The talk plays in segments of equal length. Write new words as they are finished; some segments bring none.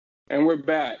And we're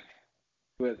back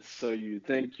with So You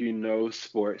Think You Know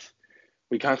Sports.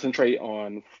 We concentrate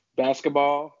on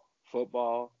basketball,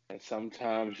 football, and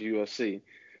sometimes UFC.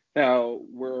 Now,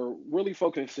 we're really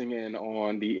focusing in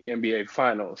on the NBA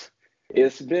Finals.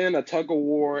 It's been a tug of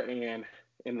war, and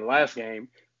in the last game,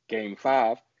 game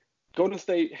five, Golden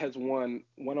State has won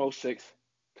 106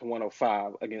 to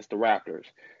 105 against the Raptors.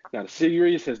 Now, the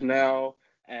series is now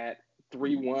at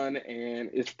 3-1, and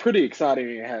it's pretty exciting.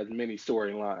 It has many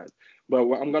storylines. But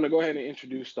I'm going to go ahead and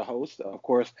introduce the host. Of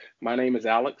course, my name is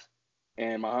Alex.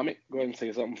 And Mohammed, go ahead and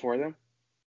say something for them.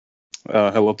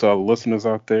 Hello to all the listeners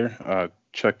out there.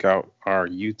 Check out our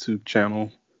YouTube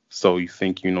channel. So you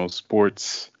think you know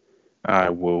sports?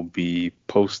 I will be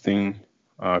posting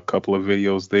a couple of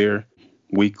videos there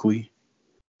weekly,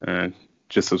 and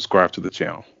just subscribe to the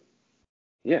channel.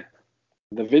 Yeah,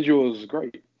 the visual is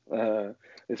great.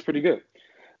 It's pretty good.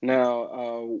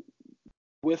 Now,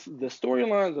 with the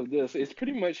storylines of this, it's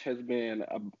pretty much has been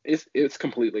it's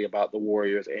completely about the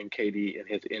Warriors and KD and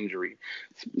his injury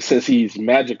since he's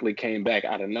magically came back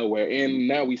out of nowhere, and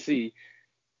now we see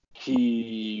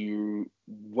he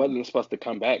wasn't supposed to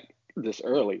come back this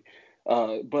early.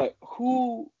 But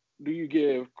who do you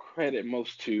give credit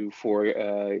most to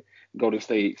for Golden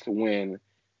State's win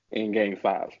in Game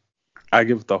Five? I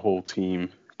give the whole team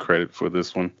credit for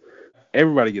this one.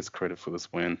 Everybody gets credit for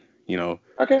this win. You know,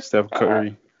 Okay, Steph all right.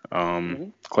 Curry, Mm-hmm.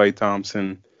 Klay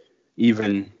Thompson,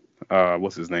 even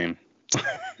what's his name,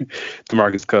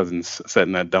 Demarcus Cousins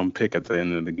setting that dumb pick at the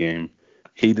end of the game.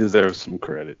 He deserves some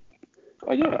credit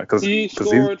Oh yeah, he because he's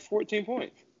scored 14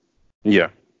 points. yeah.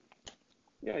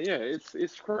 Yeah,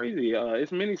 it's crazy.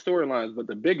 It's many storylines, but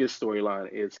the biggest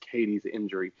storyline is Katie's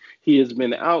injury. He has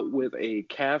been out with a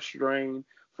calf strain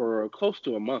for close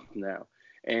to a month now,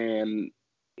 and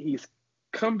he's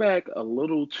come back a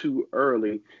little too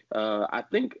early. I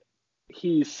think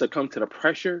he's succumbed to the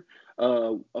pressure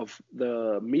of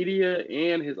the media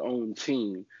and his own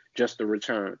team just to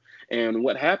return. And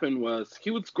what happened was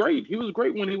he was great. He was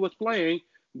great when he was playing,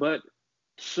 but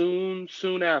soon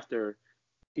after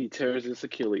he tears his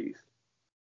Achilles.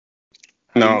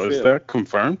 How do you Now is feel? that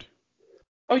confirmed?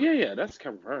 Oh yeah, that's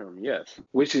confirmed. Yes,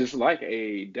 which is like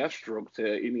a death stroke to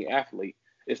any athlete.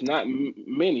 It's not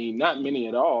not many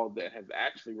at all that have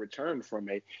actually returned from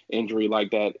a injury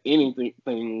like that.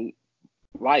 Anything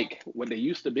like what they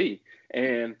used to be.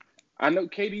 And I know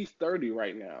KD's 30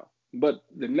 right now, but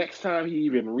the next time he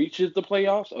even reaches the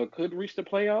playoffs or could reach the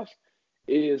playoffs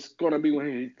is going to be when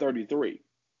he's 33.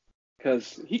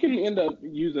 Because he can end up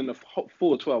using the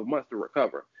full 12 months to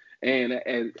recover. And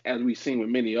as we've seen with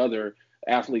many other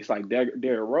athletes like Derrick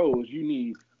Rose, you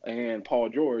need and Paul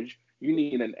George, you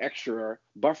need an extra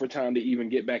buffer time to even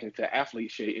get back into athlete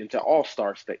shape, into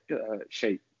all-star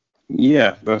shape.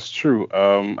 Yeah, that's true.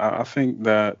 I think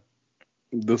that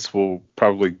this will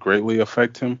probably greatly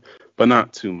affect him, but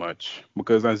not too much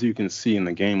because as you can see in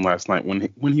the game last night,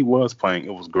 when he was playing,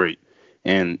 it was great.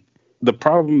 And the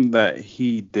problem that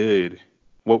he did,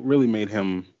 what really made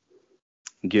him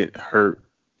get hurt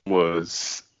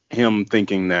was him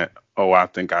thinking that, oh, I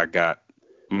think I got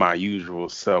my usual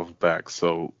self back,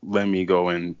 so let me go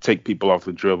and take people off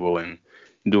the dribble and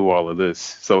do all of this.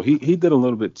 So he did a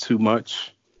little bit too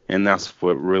much, and that's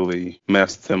what really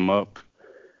messed him up.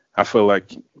 I feel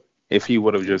like if he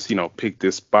would have just, picked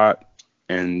this spot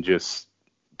and just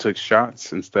took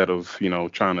shots instead of,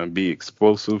 trying to be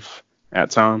explosive at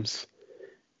times,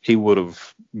 he would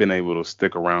have been able to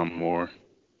stick around more.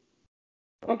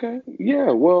 Okay,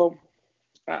 yeah, well,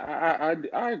 I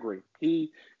agree.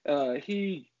 He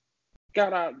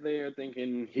got out there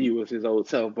thinking he was his old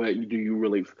self, but do you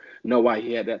really know why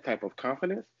he had that type of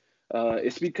confidence?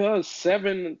 It's because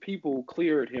seven people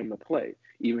cleared him to play,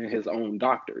 even his own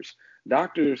doctors.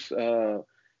 Doctors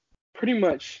pretty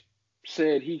much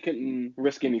said he couldn't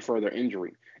risk any further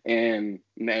injury. And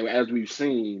now, as we've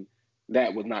seen,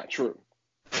 that was not true.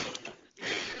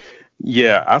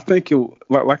 Yeah, I think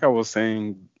like I was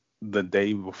saying the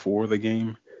day before the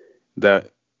game,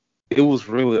 that it was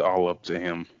really all up to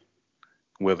him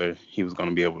whether he was going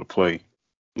to be able to play.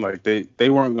 Like they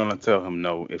weren't going to tell him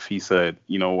no if he said,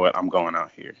 you know what, I'm going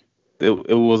out here. It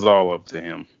was all up to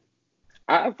him.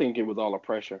 I think it was all a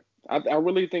pressure. I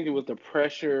really think it was the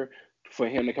pressure for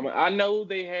him to come in. I know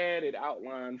they had it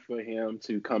outlined for him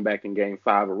to come back in game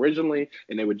five originally,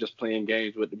 and they were just playing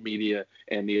games with the media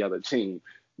and the other team.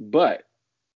 But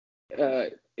uh,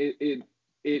 it, it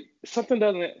it something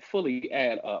doesn't fully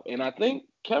add up. And I think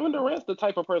Kevin Durant's the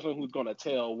type of person who's going to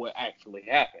tell what actually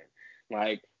happened.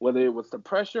 like whether it was the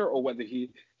pressure or whether he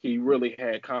really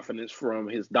had confidence from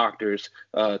his doctors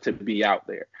to be out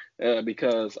there.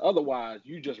 Because otherwise,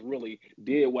 you just really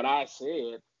did what I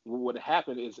said. What would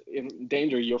happen is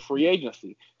endanger your free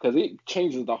agency because it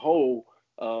changes the whole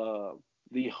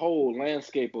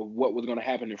landscape of what was going to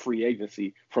happen in free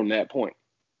agency from that point.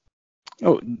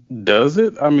 Oh, does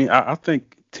it? I mean, I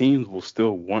think teams will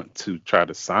still want to try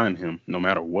to sign him no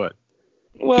matter what.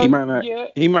 He Well, might not yeah,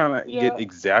 he might not get yeah.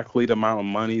 exactly the amount of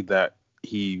money that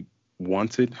he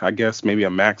wanted. I guess maybe a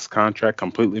max contract,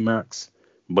 completely max,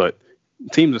 but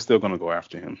teams are still going to go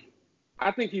after him.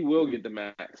 I think he will get the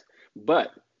max,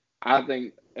 but I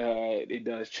think it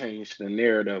does change the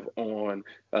narrative on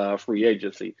free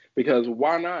agency because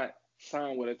why not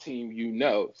sign with a team you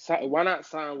know? Why not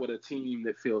sign with a team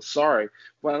that feels sorry?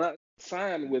 Why not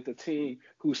sign with a team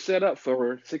who's set up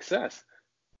for success?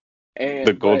 The And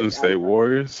but Golden State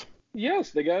Warriors.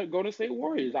 yes, they got Golden State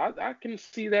Warriors. I can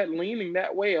see that leaning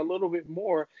that way a little bit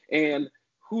more. And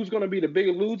who's going to be the big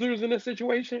losers in this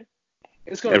situation?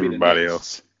 It's going to be the Everybody Knicks.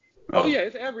 else. Oh Oh, yeah,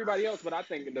 it's everybody else, but I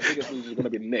think the biggest loser is going to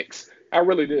be the Knicks. I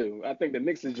really do. I think the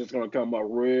Knicks is just going to come up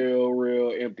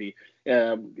real empty.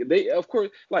 They, of course,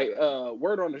 like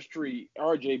word on the street,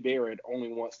 R.J. Barrett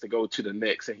only wants to go to the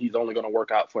Knicks, and he's only going to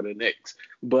work out for the Knicks.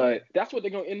 But that's what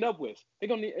they're going to end up with. They're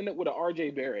going to end up with an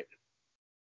R.J. Barrett.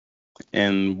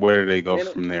 and where do they go And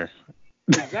from there?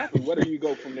 exactly, where do you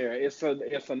go from there? It's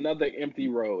another empty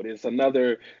road. It's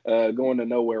another going to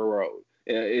nowhere road.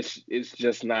 It's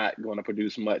just not going to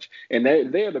produce much, and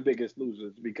they're the biggest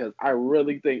losers because I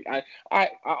really think I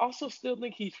also still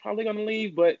think he's probably going to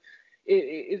leave, but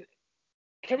it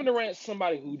Kevin Durant's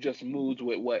somebody who just moves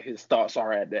with what his thoughts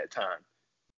are at that time,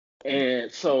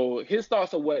 and so his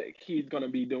thoughts of what he's going to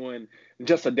be doing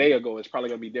just a day ago is probably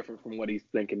going to be different from what he's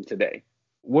thinking today.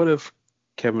 What if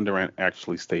Kevin Durant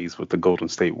actually stays with the Golden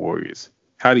State Warriors?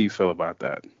 How do you feel about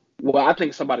that? Well, I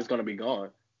think somebody's going to be gone.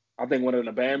 I think one of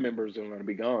the band members is going to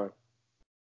be gone.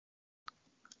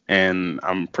 And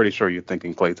I'm pretty sure you're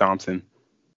thinking Klay Thompson.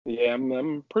 Yeah,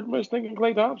 I'm pretty much thinking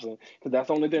Klay Thompson because that's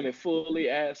the only thing that fully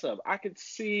adds up. I could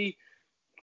see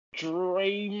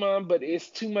Draymond, but it's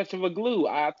too much of a glue.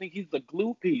 I think he's the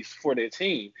glue piece for their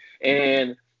team,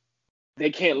 and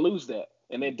they can't lose that.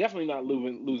 And they're definitely not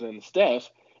losing Steph.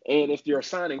 And if you're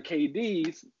signing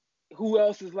KDs, who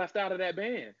else is left out of that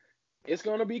band? It's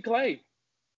going to be Klay.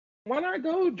 Why not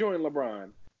go join LeBron?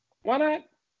 Why not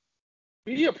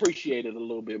be appreciated a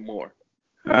little bit more?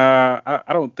 I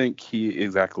don't think he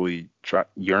exactly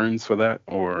yearns for that,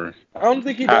 or I don't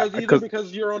think he does either because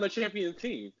because you're on a champion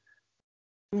team.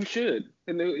 Who should?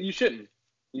 And you shouldn't.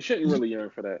 You shouldn't really yearn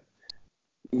for that.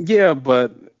 yeah,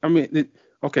 but I mean,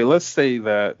 okay, let's say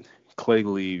that Clay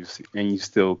leaves and you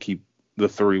still keep the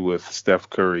three with Steph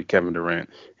Curry, Kevin Durant,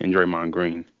 and Draymond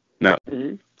Green. Now,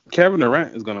 Hmm. Kevin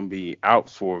Durant is going to be out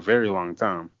for a very long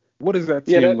time. What is that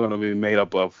Yeah, team that going to be made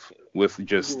up of with just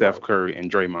you're Steph right. Curry and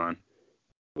Draymond?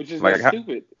 Which is Like, that's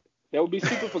stupid. That would be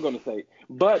stupid for Golden State.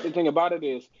 But the thing about it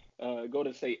is,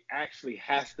 Golden State actually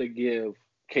has to give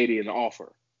Katie an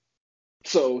offer,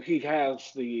 so he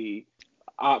has the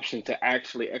option to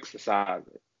actually exercise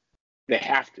it. They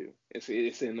have to. It's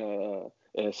in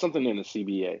something in the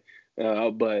CBA,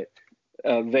 but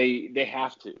they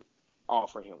have to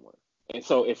offer him one. And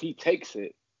so if he takes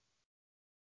it,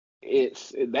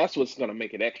 it's that's what's going to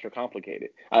make it extra complicated.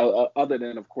 Other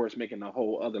than, of course, making the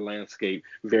whole other landscape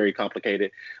very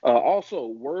complicated. Also,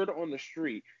 word on the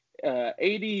street,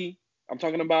 AD. I'm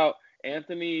talking about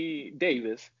Anthony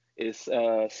Davis is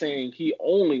saying he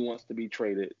only wants to be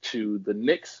traded to the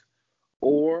Knicks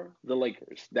or the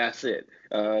Lakers. That's it.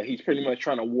 He's pretty much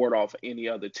trying to ward off any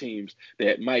other teams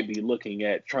that might be looking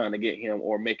at trying to get him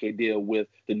or make a deal with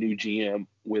the new GM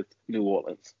with New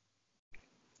Orleans.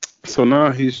 so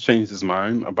now he's changed his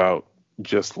mind about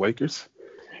just Lakers.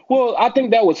 Well, I think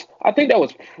that was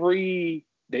pre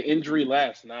the injury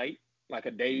last night, like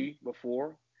a day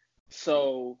before.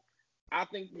 So I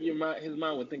think his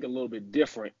mind would think a little bit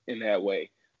different in that way,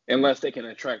 unless they can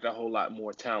attract a whole lot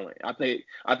more talent. I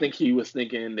think he was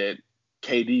thinking that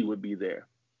KD would be there,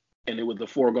 and it was a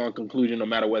foregone conclusion no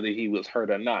matter whether he was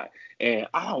hurt or not. And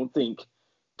I don't think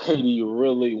KD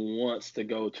really wants to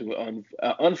go to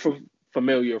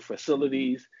unfamiliar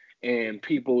facilities and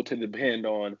people to depend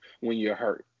on when you're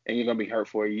hurt, and you're gonna be hurt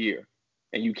for a year,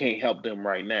 and you can't help them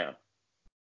right now.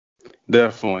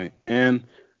 Definitely. And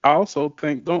I also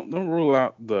think don't rule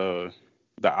out the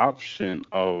option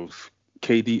of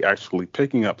KD actually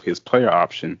picking up his player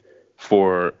option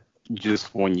for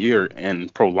just 1 year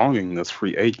and prolonging this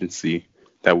free agency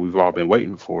that we've all been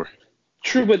waiting for.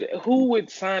 True, but who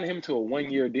would sign him to a 1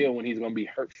 year deal when he's gonna be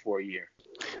hurt for a year?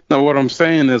 No, what I'm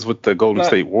saying is with the Golden But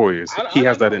State Warriors, he I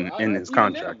has that know, in his even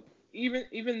contract. them,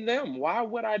 even them. Why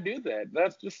would I do that?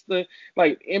 That's just the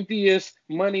like emptiest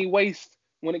money waste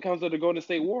when it comes to the Golden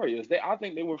State Warriors. I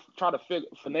think they would try to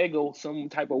finagle some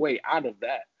type of way out of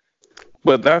that.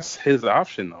 But that's his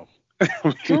option, though.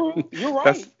 I True, mean, you're that's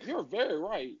right. You're very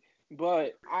right.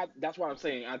 But that's why I'm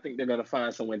saying I think they're gonna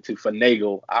find someone to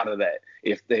finagle out of that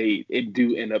if it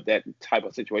do end up that type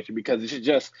of situation because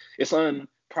it's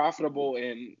unprofitable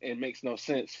and it makes no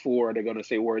sense for they're gonna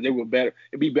say where they would better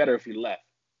it'd be better if he left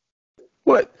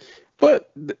what.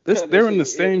 But this because they're in the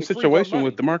same it frees up situation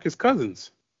with money. DeMarcus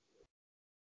Cousins.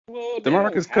 Well, they don't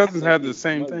DeMarcus have Cousins to had the keep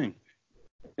same Cousins. thing.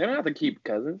 They don't have to keep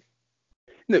Cousins,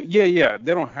 No, yeah,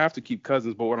 they don't have to keep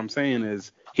Cousins, but what I'm saying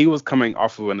is he was coming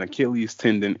off of an Achilles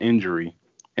tendon injury,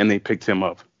 and they picked him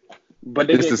up. but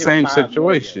they It's gave the him same 5 million.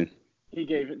 situation. They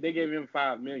gave him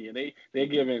 5 million. They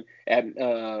given at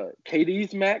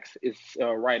KD's max is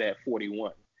right at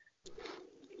 41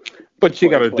 But you for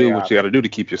got his to do player what you got to option. do to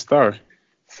keep your star.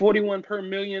 41 per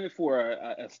million for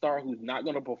a star who's not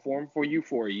going to perform for you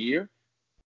for a year,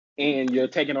 and you're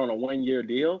taking on a 1 year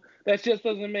deal. That just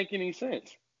doesn't make any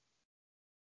sense.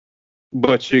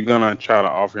 But you're gonna try to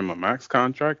offer him a max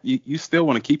contract. You still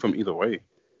want to keep him either way.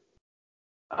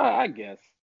 I guess.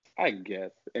 I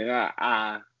guess. And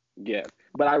I guess.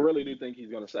 But I really do think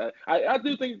he's going to say. I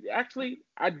do think, actually,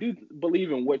 I do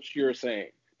believe in what you're saying,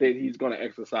 that he's going to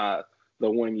exercise the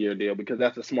 1 year deal because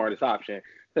that's the smartest option.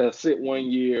 To sit 1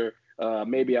 year,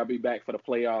 maybe I'll be back for the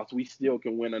playoffs. We still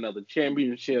can win another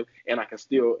championship, and I can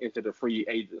still enter the free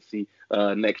agency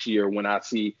next year when I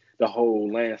see the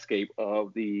whole landscape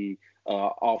of the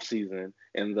offseason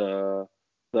and the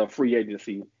free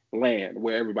agency land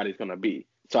where everybody's going to be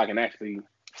so I can actually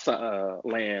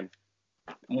land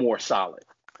more solid.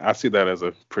 I see that as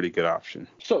a pretty good option.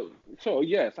 So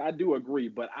yes, I do agree,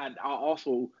 but I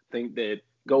also think that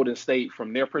Golden State,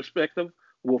 from their perspective,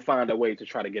 will find a way to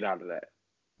try to get out of that.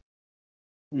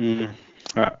 Mm,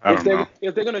 I don't know.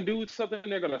 If they're gonna do something,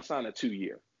 they're gonna sign a 2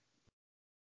 year.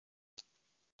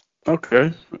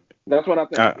 Okay. That's what I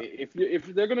think. Uh, If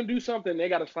they're gonna do something, they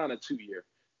got to sign a 2 year.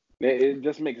 It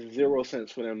just makes zero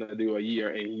sense for them to do a year,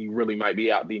 and he really might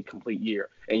be out the complete year.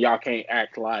 And y'all can't have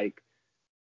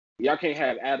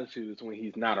attitudes when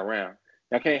he's not around.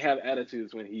 Y'all can't have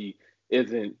attitudes when he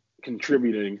isn't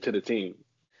contributing to the team.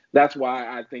 That's why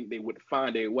I think they would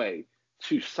find a way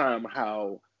to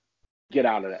somehow get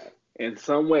out of that. In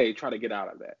some way, try to get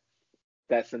out of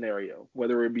that scenario,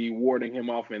 whether it be warding him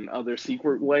off in other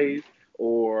secret ways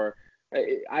or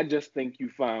I just think you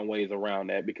find ways around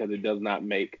that because it does not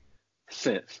make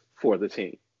sense for the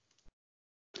team.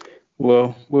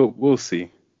 well, we'll see.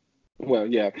 Well,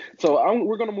 yeah. So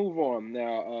we're going to move on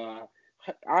now.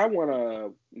 I want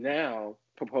to now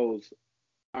propose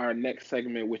our next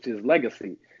segment, which is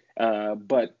legacy.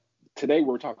 But today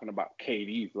we're talking about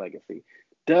KD's legacy.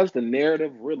 Does the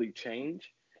narrative really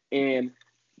change? And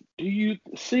do you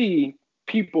see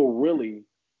people really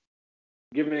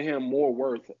giving him more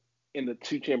worth in the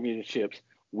two championships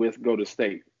with Golden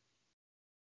State?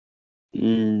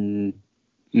 Mm,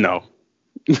 no.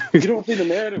 You don't see the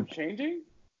narrative changing?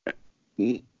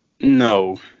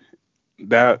 No.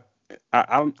 That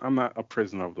I'm not a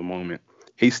prisoner of the moment.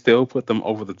 He still put them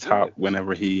over the top Which,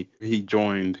 whenever he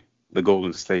joined the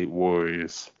Golden State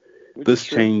Warriors. which is This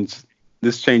true. change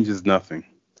this changes nothing.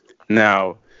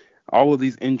 Now, all of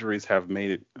these injuries have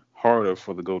made it harder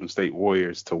for the Golden State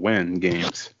Warriors to win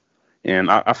games.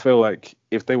 And I feel like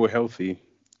if they were healthy,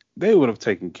 they would have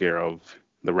taken care of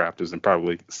the Raptors in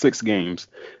probably 6 games,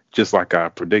 just like I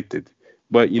predicted.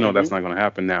 But that's Hmm. not going to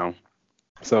happen now.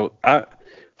 So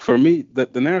for me,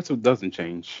 the narrative doesn't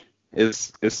change.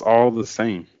 It's all the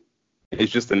same.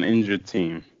 It's just an injured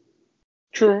team.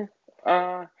 True.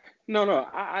 Uh, no.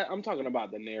 I'm talking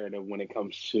about the narrative when it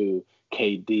comes to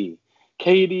KD.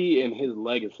 KD and his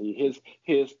legacy.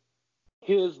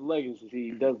 His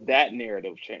legacy. Does that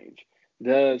narrative change?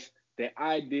 Does the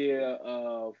idea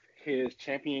of his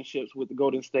championships with the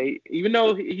Golden State, even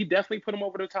though he definitely put him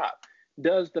over the top,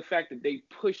 does the fact that they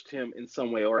pushed him in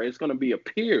some way, or it's going to be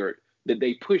appeared that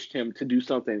they pushed him to do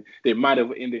something that might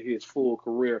have ended his full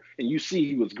career, and you see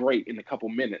he was great in a couple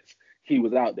minutes he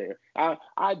was out there.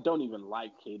 I don't even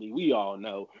like KD. We all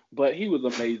know, but he was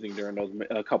amazing during those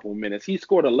a couple of minutes. He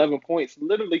scored 11 points,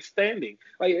 literally standing.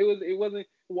 Like it wasn't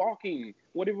walking,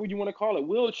 whatever you want to call it,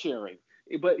 wheelchairing.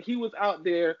 But he was out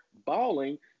there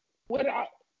balling without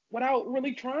without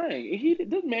really trying.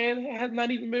 This man has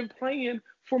not even been playing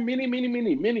for many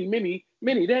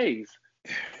days.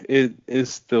 It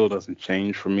still doesn't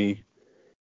change for me.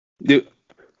 The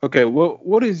Okay, well,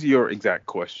 what is your exact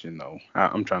question though?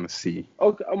 I'm trying to see.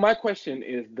 Okay, my question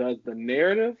is: does the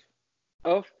narrative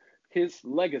of his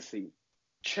legacy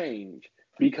change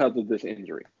because of this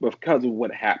injury, because of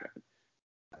what happened?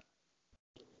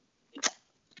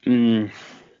 Mm,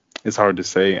 it's hard to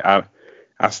say.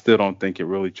 I still don't think it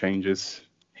really changes.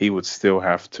 He would still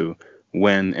have to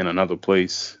win in another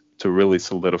place to really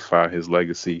solidify his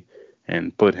legacy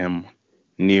and put him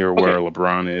near where Okay,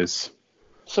 LeBron is.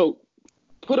 so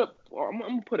I'm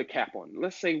gonna put a cap on it.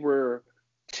 Let's say we're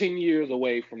 10 years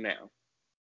away from now.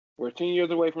 We're 10 years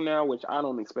away from now, which I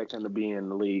don't expect him to be in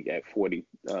the league at 40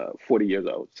 years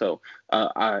old. So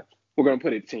we're going to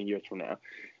put it 10 years from now.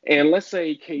 And let's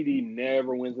say KD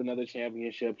never wins another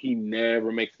championship. He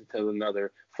never makes it to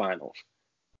another finals.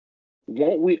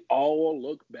 Won't we all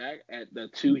look back at the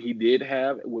two he did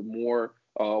have with more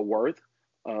worth?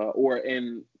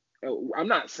 I'm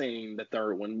not saying the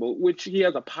third one, but which he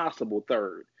has a possible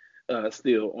third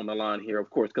still on the line here, of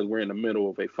course, because we're in the middle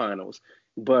of a finals.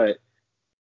 But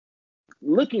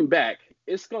looking back,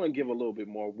 it's going to give a little bit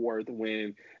more worth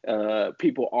when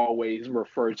people always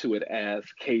refer to it as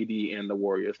KD and the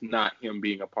Warriors, not him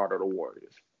being a part of the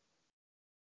Warriors.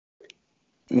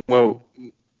 Well,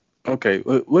 okay,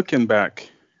 looking back,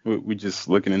 we just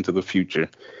looking into the future.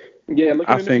 Yeah,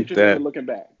 looking I in the think future, then we're that looking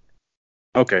back.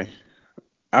 okay,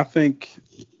 I think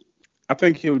I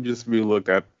think he'll just be looked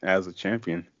at as a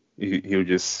champion. He'll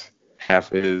just have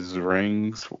his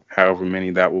rings, however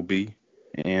many that will be,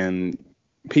 and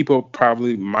people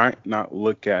probably might not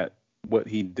look at what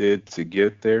he did to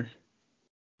get there,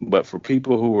 but for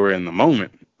people who were in the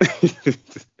moment,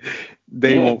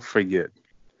 they Yeah, won't forget.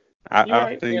 you're I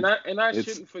right, think and I it's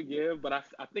shouldn't forgive, but I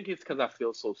think it's because I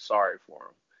feel so sorry for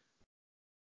him.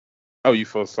 oh, you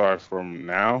feel sorry for him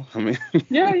now? I mean,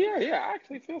 Yeah. I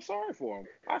actually feel sorry for him.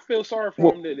 I feel sorry for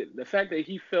well, him that the fact that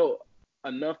he felt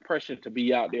enough pressure to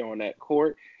be out there on that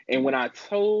court. And when I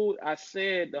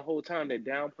said the whole time they're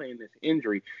downplaying this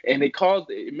injury, and it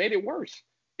made it worse.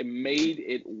 It made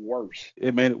it worse.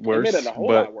 it made it It made it worse, a whole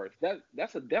but lot worse.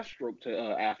 That's a death stroke to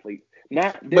athletes.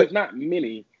 Not but there's not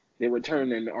many that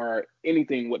return and are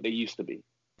anything what they used to be.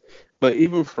 but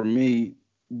even for me,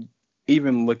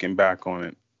 even looking back on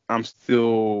it, I'm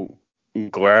still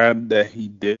glad that he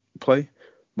did play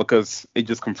because it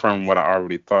just confirmed what I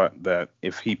already thought that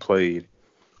if he played,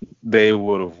 they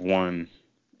would have won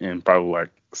in probably like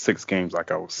 6 games,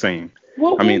 like I was saying. I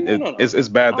Well, mean, no, no, no. it's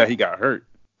bad that I he got hurt,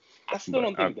 I still but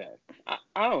don't think that.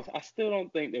 I don't. I still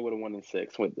don't think they would have won in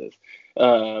six with this,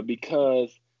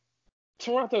 because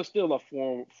Toronto's still a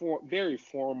very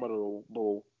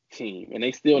formidable team, and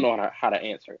they still know how to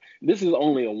answer. This is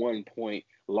only a 1 point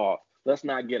loss. Let's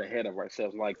not get ahead of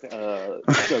ourselves like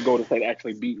Golden State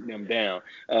actually beating them down.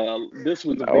 This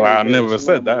was a oh, very, I very never said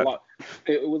slim that. loss.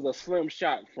 It was a slim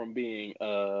shot from being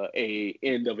a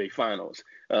end of a finals.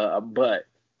 But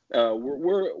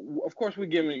we're of course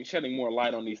shedding more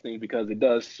light on these things because it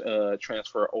does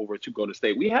transfer over to Golden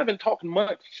State. We haven't talked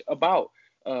much about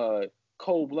uh,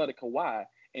 cold-blooded Kawhi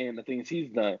and the things he's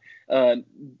done. Uh,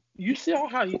 you saw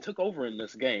how he took over in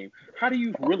this game. How do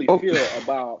you really Oh, feel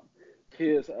about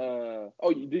his? Oh,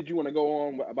 did you want to go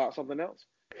on about something else?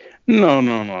 no.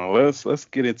 Let's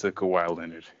get into Kawhi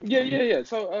Leonard. Yeah.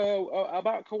 So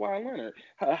about Kawhi Leonard,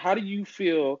 how do you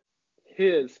feel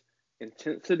his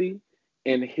intensity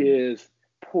and his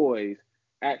poise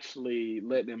actually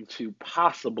led them to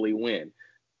possibly win?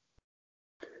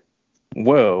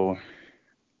 Well,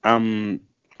 I'm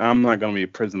I'm not gonna be a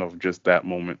prisoner of just that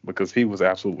moment because he was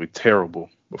absolutely terrible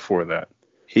before that.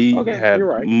 He Okay, you're had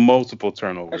right. multiple I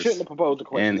shouldn't turnovers, have proposed the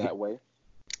question and that way.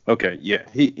 okay, yeah,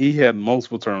 he had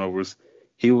multiple turnovers.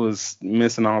 He was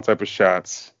missing all type of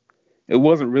shots. It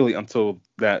wasn't really until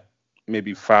that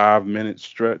maybe 5 minute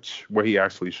stretch where he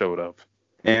actually showed up,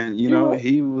 and You're right.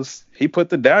 he put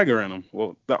the dagger in him.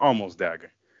 Well, the almost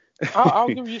dagger. I'll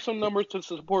give you some numbers to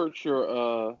support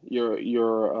what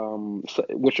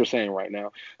you're saying right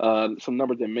now. Some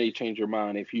numbers that may change your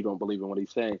mind if you don't believe in what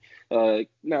he's saying.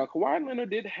 Now Kawhi Leonard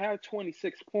did have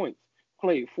 26 points,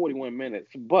 played 41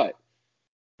 minutes, but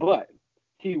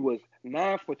he was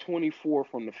 9 for 24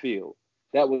 from the field.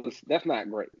 That's not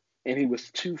great, and he was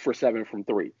 2 for 7 from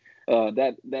three.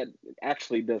 That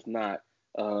actually does not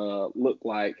look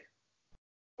like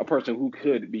a person who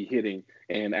could be hitting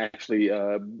and actually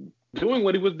doing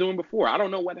what he was doing before. I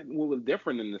don't know what was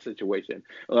different in the situation.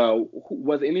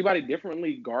 Was anybody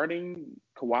differently guarding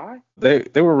Kawhi?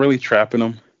 They were really trapping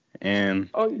him, and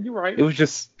Oh, you're right. it was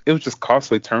just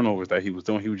costly turnovers that he was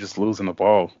doing. He was just losing the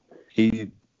ball. He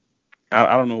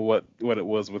I don't know what it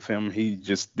was with him. He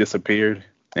just disappeared,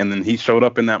 and then he showed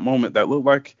up in that moment that looked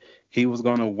like he was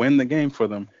going to win the game for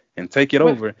them and take it But,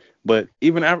 over. But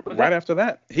even but right that after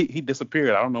that, he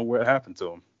disappeared. I don't know what happened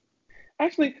to him.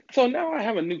 actually, so now I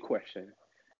have a new question.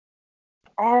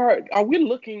 Are we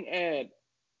looking at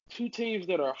two teams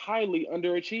that are highly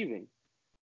underachieving?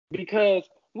 Because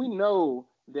we know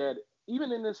that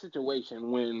even in this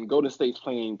situation, when Golden State's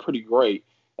playing pretty great,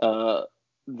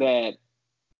 that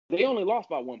they only lost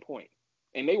by 1 point,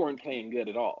 and they weren't playing good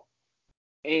at all.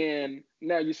 And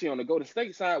now you see on the Golden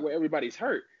State side where everybody's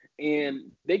hurt,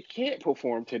 and they can't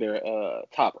perform to their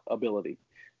top ability.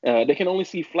 They can only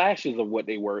see flashes of what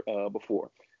they were before.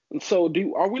 And so,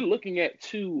 are we looking at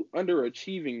two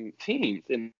underachieving teams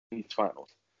in these finals,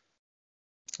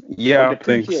 or Yeah, I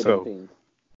think depreciating so. teams?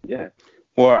 Yeah.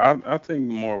 Well, I think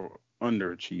more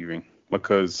underachieving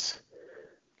because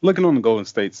looking on the Golden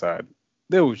State side,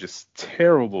 there was just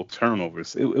terrible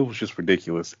turnovers. It was just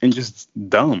ridiculous and just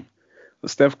dumb.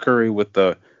 Steph Curry with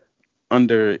the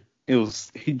under it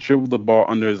was he dribbled the ball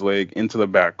under his leg into the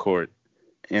backcourt,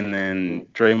 and then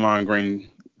Mm-hmm. Draymond Green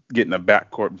getting a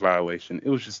backcourt violation. It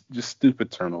was just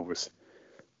stupid turnovers.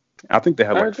 I think they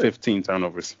had I like agree. 15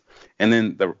 turnovers, and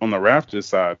then on the Raptors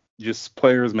side, just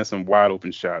players missing wide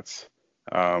open shots,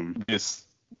 just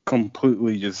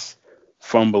completely just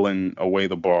fumbling away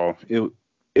the ball. It was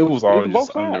It all was just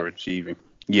both sides. underachieving.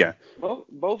 Yeah,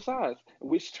 Both sides,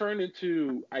 which turned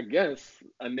into, I guess,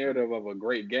 a narrative of a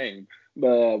great game.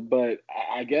 But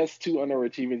I guess two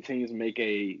underachieving teams make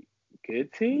a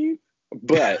good team.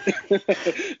 But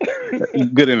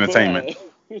good entertainment.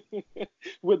 but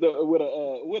with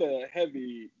a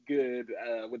heavy good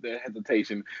with the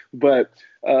hesitation. But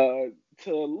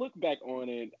to look back on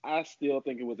it, I still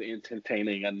think it was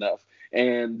entertaining enough,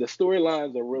 and the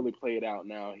storylines are really played out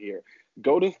now here.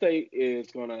 Golden State is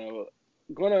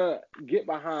gonna get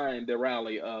behind the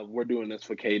rally of we're doing this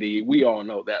for KD. We all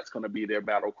know that's gonna be their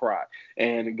battle cry.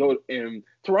 And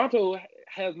Toronto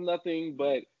has nothing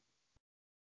but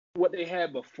what they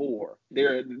had before.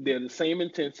 They're the same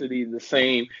intensity, the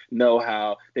same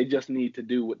know-how. They just need to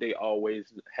do what they always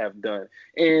have done.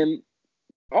 And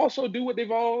also do what they've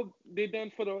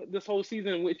done for this whole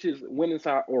season, which is win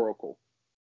inside Oracle.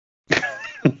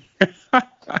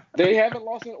 They haven't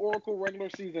lost in Oracle regular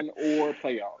season or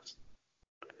playoffs.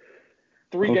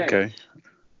 3 games. Okay.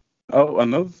 Oh,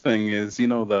 another thing is,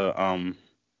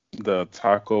 the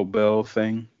Taco Bell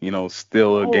thing,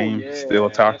 still a Oh game, still a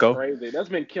yeah, that's taco. crazy. That's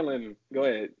been killing. Go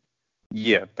ahead.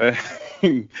 Yeah,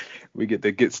 we get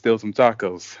to get still some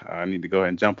tacos. I need to go ahead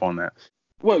and jump on that.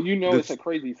 Well, it's a This,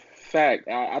 crazy fact.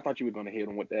 I thought you were going to hit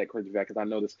on with that crazy fact because I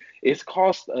know this. It's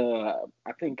cost,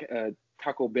 I think,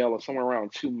 Taco Bell somewhere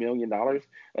around $2 million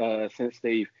since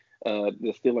the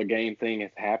Steeler game thing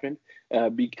has happened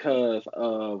because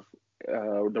of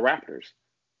the Raptors.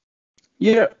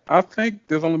 yeah, I think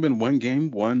there's only been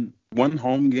one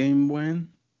home game win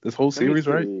this whole Let me series,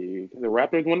 right? see. The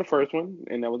Raptors won the first one,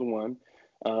 and that was one.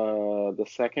 The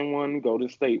second one, Golden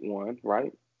State won,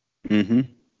 right? Mm-hmm.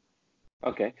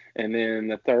 Okay. And then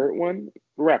the third one,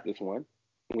 Raptors won,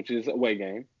 which is away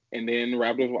game. And then the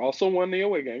Raptors also won the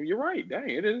away game. You're right. Dang,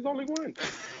 it is only one.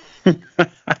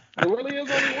 It really is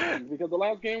only one because the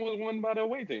last game was won by the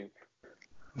away team.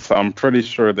 So I'm pretty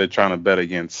sure they're trying to bet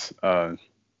against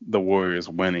the Warriors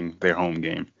winning their home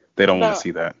game. They don't want to Now,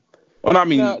 see that. Well, I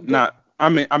now, mean, not. I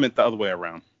meant the other way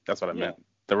around. That's what I yeah. meant.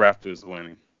 The Raptors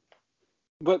winning.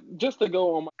 But just to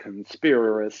go on my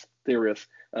conspiracy theorist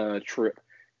trip,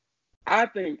 I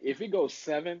think if it goes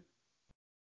seven,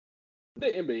 the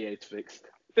NBA's fixed.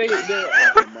 They're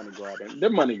also money grabbing. They're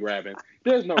money grabbing.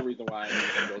 There's no reason why it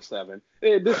can go seven.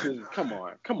 This is come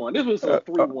on. This was a Uh, uh,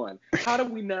 3-1. How do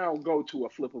we now go to a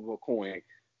flip of a coin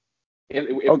if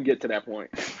we okay, get to that point?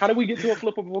 How do we get to a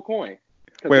flip of a coin?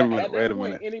 Because wait a minute. at Wait that a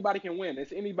point, minute. anybody can win.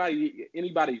 It's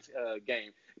anybody's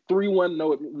game. 3-1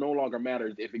 no longer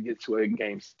matters if it gets to a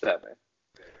game seven.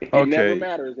 It never Okay,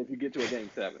 matters if you get to a game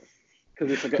seven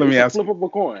because let me it's a ask. flip of a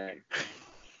coin.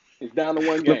 It's down to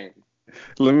one Let, game.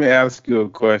 let me ask you a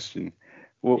question.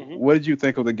 Hmm. What did you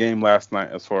think of the game last night,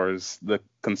 as far as the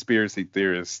conspiracy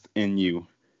theorist in you?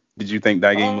 Did you think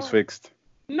that game was Uh, fixed?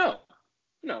 no,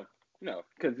 no, no,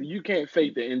 because you can't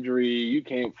fake the injury. You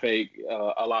can't fake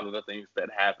a lot of the things that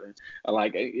happen.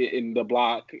 Like in the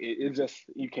block, it just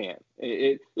you can't.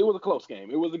 It was a close game.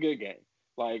 It was a good game.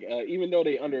 Like even though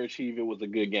they underachieved, it was a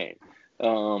good game.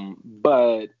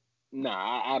 But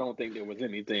nah, I don't think there was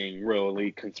anything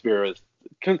really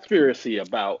conspiracy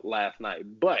about last night.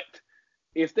 But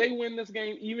if they win this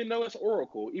game, even though it's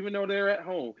Oracle, even though they're at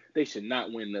home, they should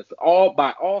not win this. All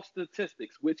by all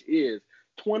statistics, which is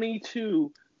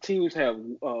 22 teams have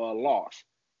lost.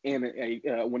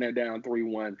 when they're down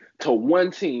 3-1 to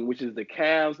one team, which is the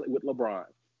Cavs with LeBron.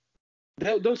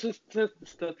 Those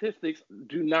statistics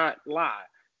do not lie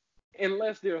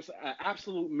unless there's an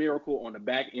absolute miracle on the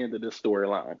back end of this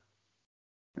storyline.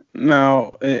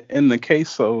 Now, in the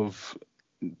case of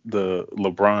the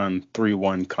LeBron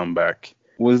 3-1 comeback,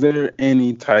 was there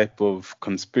any type of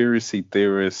conspiracy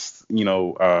theorist,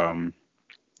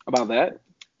 about that?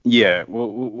 Yeah,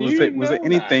 well, was there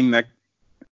anything that?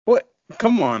 What?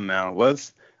 Come on now,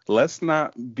 let's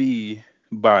not be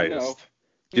biased.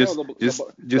 Just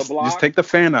take the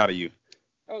fan out of you.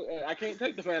 Oh, I can't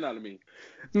take the fan out of me.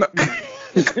 No,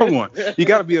 come on, you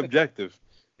got to be objective.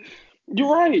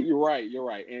 You're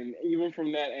right. And even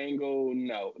from that angle,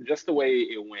 no, just the way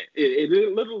it went. It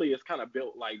literally is kind of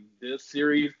built like this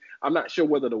series. I'm not sure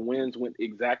whether the wins went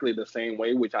exactly the same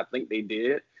way, which I think they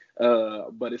did.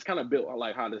 But it's kind of built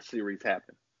like how this series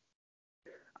happened.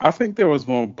 I think there was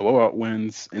more blowout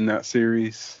wins in that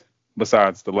series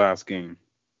besides the last game.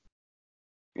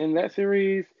 In that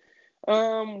series,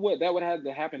 what that would have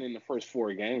to happen in the first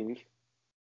 4 games,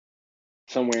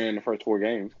 somewhere in the first 4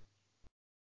 games.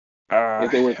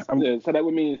 If they were, so that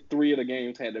would mean 3 of the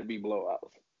games had to be blowouts.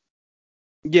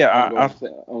 Yeah,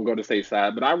 on Golden State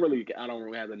side, but I don't really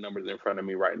have the numbers in front of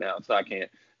me right now, so I can't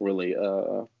really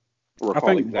recall. I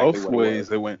think exactly both ways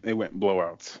they went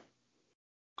blowouts.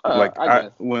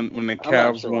 When the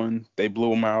Cavs won, they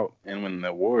blew them out, and when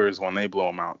the Warriors won, they blew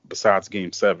them out. Besides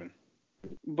Game 7.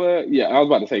 But yeah, I was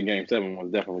about to say Game 7 was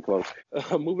definitely close.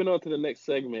 Moving on to the next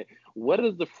segment, what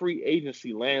does the free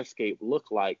agency landscape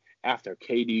look like after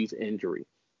KD's injury?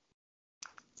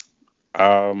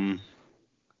 I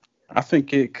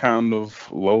think it kind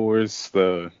of lowers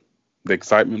the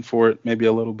excitement for it maybe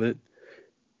a little bit,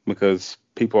 because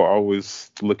people are always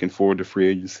looking forward to free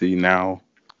agency now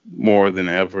more than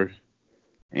ever.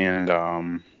 And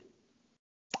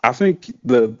I think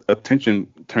the attention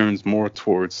turns more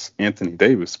towards Anthony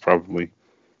Davis probably.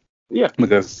 Yeah.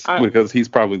 Because he's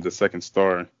probably the second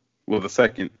star, the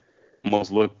second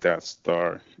most looked at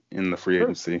star in the free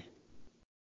agency.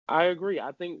 I agree.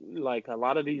 I think like a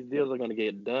lot of these deals are going to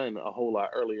get done a whole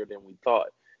lot earlier than we thought.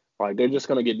 Like they're just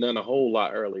going to get done a whole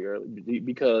lot earlier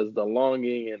because the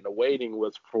longing and the waiting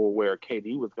was for where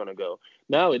KD was going to go.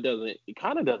 Now it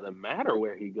kind of doesn't matter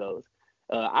where he goes.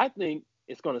 I think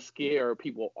it's going to scare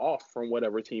people off from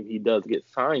whatever team he does get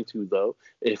signed to, though,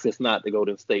 if it's not the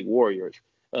Golden State Warriors.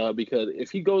 Because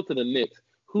if he goes to the Knicks,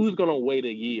 who's going to wait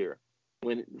a year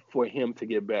for him to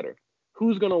get better?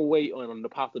 Who's going to wait on the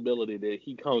possibility that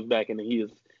he comes back and he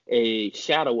is a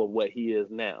shadow of what he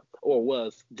is now or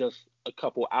was just a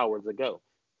couple hours ago?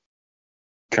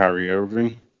 Kyrie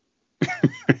Irving?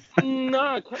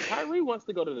 Nah, Kyrie wants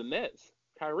to go to the Nets.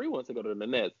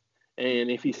 And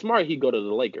if he's smart, he'd go to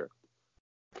the Lakers.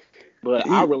 But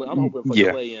I'm hoping for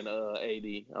Clay and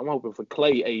AD. I'm hoping for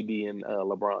Clay, AD, and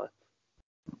LeBron.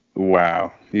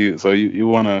 Wow. So you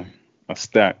want a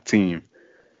stacked team?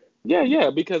 Yeah,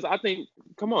 because I think,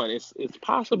 come on, it's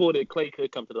possible that Clay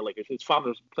could come to the Lakers. His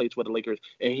father plays for the Lakers,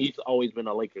 and he's always been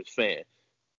a Lakers fan.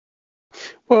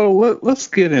 Well, let's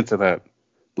get into that.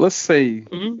 Let's say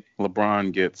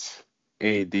LeBron gets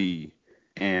AD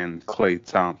and Klay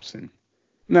Thompson.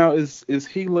 Now, is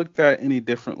he looked at any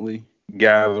differently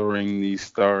gathering these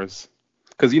stars?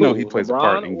 Because he plays a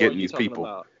part in getting these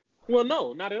people. Well,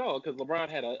 no, not at all, because LeBron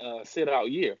had a sit-out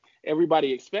year.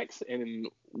 Everybody expects and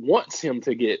wants him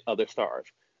to get other stars.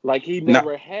 Like, he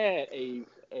never had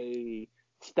a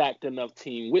stacked enough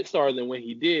team with stars, and when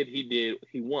he did,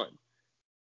 he won.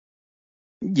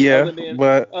 Yeah,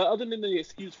 but other than the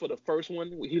excuse for the first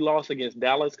one, he lost against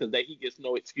Dallas because he gets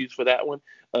no excuse for that one.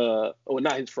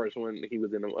 Not his first one, he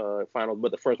was in the finals, but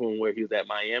the first one where he was at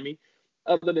Miami.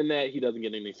 Other than that, he doesn't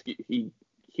get any excuse.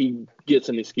 He gets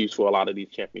an excuse for a lot of these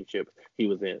championships he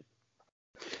was in.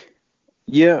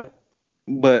 Yeah,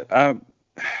 but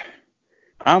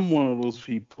I'm one of those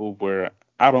people where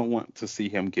I don't want to see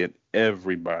him get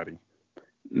everybody.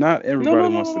 Not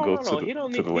everybody wants to go to the Lakers.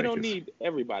 He don't need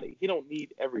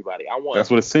everybody. I want. That's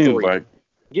what it seems like.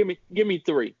 Give me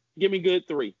 3. Give me good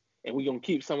 3, and we're gonna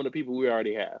keep some of the people we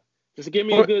already have. Just give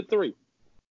me a good 3.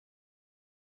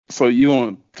 So you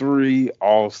want 3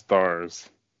 all-stars?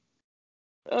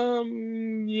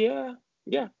 Yeah,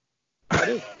 I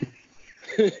do.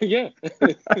 Yeah.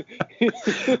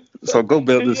 So go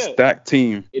build this stacked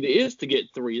team. It is to get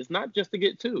 3. It's not just to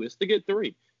get 2. It's to get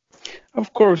 3.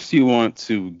 Of course, you want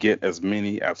to get as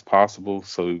many as possible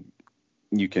so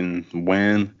you can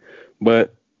win,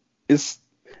 but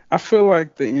I feel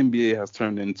like the NBA has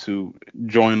turned into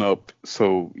join up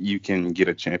so you can get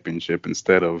a championship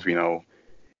instead of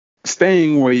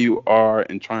staying where you are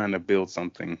and trying to build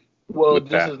something Well, with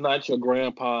this that. is not your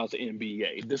grandpa's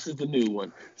NBA. This is the new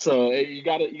one. So you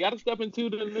gotta step into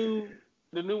the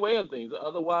new way of things.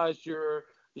 Otherwise, you're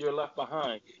left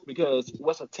behind because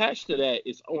what's attached to that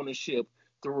is ownership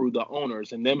through the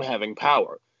owners and them having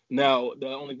power. Now, the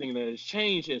only thing that has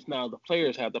changed is now the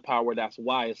players have the power. That's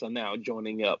why it's now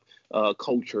joining up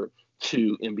culture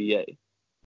to NBA.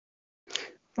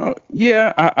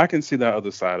 Yeah, I can see that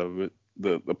other side of it.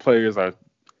 The players are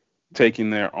taking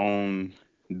their own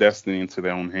destiny into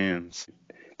their own hands.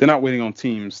 They're not waiting on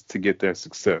teams to get their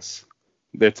success.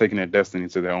 They're taking their destiny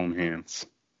into their own hands.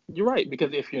 You're right,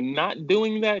 because if you're not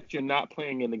doing that, you're not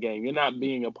playing in the game. You're not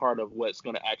being a part of what's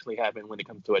going to actually happen when it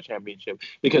comes to a championship.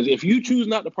 Because if you choose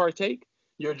not to partake,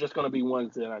 you're just going to be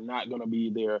ones that are not going to be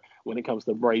there when it comes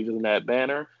to raising that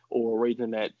banner or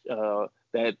raising that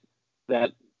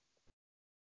that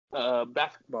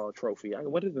basketball trophy.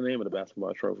 What is the name of the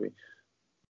basketball trophy?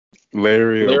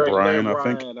 Larry Larry O'Brien, I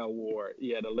think. O'Brien Award.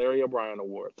 Yeah, the Larry O'Brien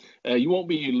Award. You won't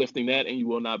be lifting that, and you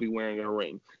will not be wearing a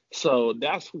ring. So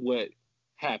that's what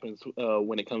happens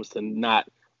when it comes to not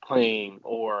playing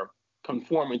or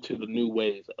conforming to the new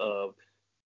ways of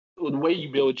the way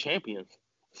you build champions.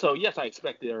 So yes, I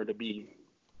expect there to be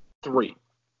three.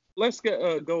 Let's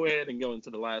go ahead and go into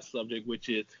the last subject, which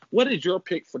is what is your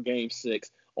pick for Game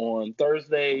Six on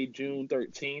Thursday, June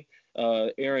 13th,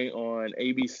 airing on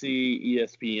ABC,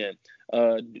 ESPN.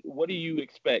 What do you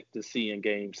expect to see in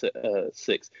Game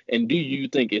Six, and do you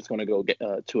think it's going to go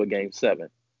to a Game Seven?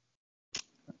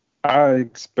 I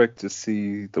expect to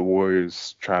see the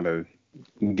Warriors try to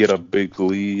get a big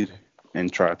lead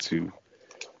and try to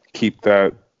keep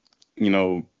that, you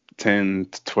know, 10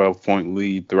 to 12 point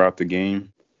lead throughout the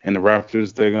game. And the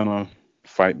Raptors, they're going to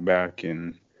fight back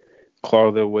and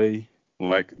claw their way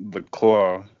like the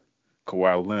claw,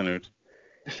 Kawhi Leonard.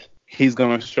 He's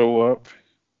going to show up.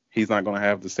 He's not going to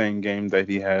have the same game that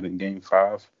he had in game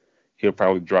five. He'll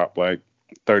probably drop like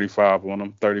 35 on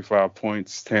them, 35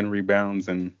 points, 10 rebounds,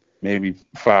 and maybe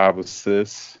five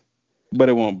assists. But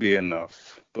it won't be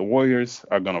enough. The Warriors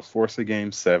are going to force a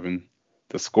game seven.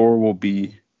 The score will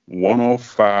be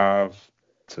 105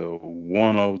 to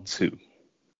 102.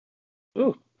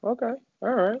 Ooh, okay. All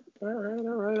right. All right.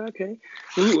 All right. Okay.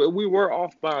 We were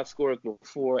off by scores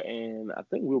before, and I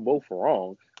think we were both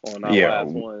wrong on our Yeah,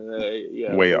 last one.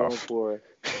 Yeah, way 1 off. 4.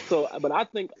 So, but I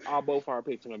think both our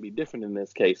picks are going to be different in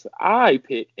this case. I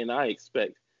pick and I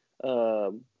expect,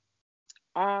 um,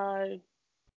 I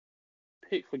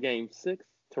pick for game six,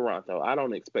 Toronto. I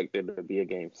don't expect there to be a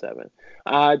game seven.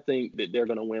 I think that they're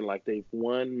going to win like they've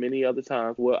won many other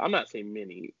times. Well, I'm not saying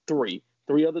many, three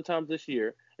other times this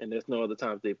year, and there's no other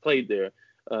times they've played there.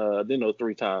 Then those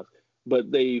three times, but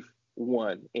they've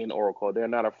won in Oracle. They're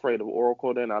not afraid of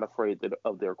Oracle. They're not afraid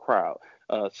of their crowd.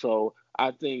 So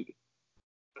I think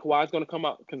Kawhi's going to come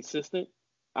out consistent.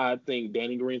 I think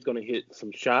Danny Green's going to hit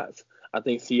some shots. I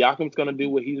think Siakam's going to do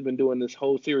what he's been doing this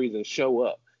whole series and show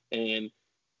up and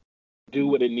do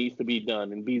what it needs to be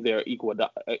done and be there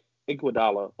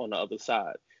Iguodala on the other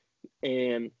side.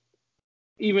 And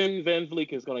even Van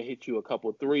Vliet is going to hit you a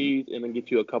couple threes and then get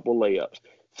you a couple layups.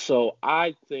 So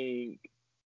I think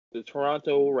the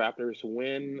Toronto Raptors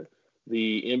win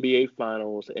the NBA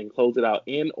Finals and close it out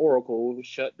in Oracle,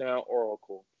 shut down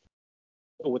Oracle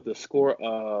with the score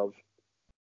of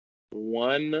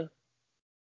 111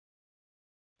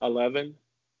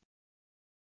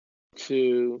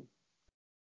 to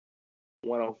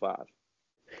 105.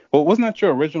 Well, wasn't that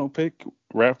your original pick,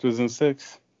 Raptors in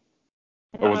six?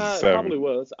 Or was it It seven? probably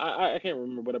was. I can't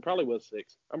remember, but it probably was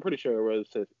six. I'm pretty sure it was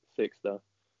six though,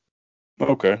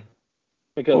 Okay.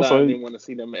 because Well, I so didn't want to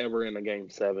see them ever in a game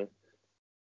seven.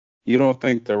 you don't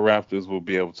think the Raptors will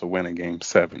be able to win a game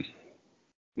seven?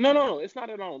 No, no, no. It's not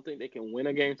that I don't think they can win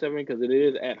a game seven because it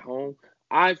is at home.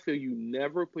 I feel you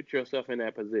never put yourself in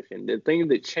that position. The thing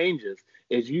that changes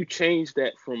is you change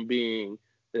that from being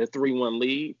the 3-1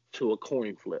 lead to a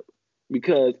coin flip.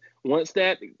 Because once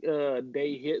that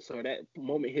day hits or that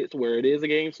moment hits where it is a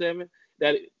game seven,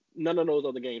 that none of those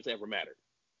other games ever matter.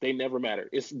 They never matter.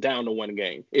 It's down to one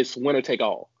game. It's winner take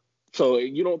all. So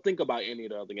you don't think about any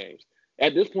of the other games.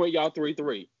 At this point, y'all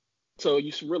 3-3. So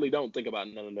you really don't think about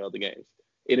none of the other games.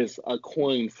 It is a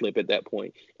coin flip at that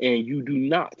point, and you do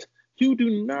not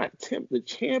tempt the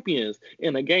champions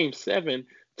in a game seven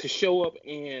to show up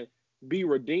and be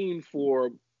redeemed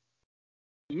for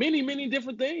many, many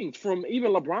different things. From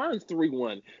even LeBron's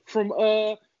 3-1,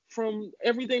 from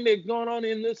everything that's gone on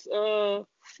in this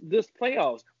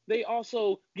playoffs. They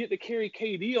also get to carry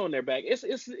KD on their back. It's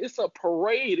a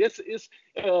parade. It's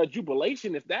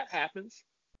jubilation if that happens.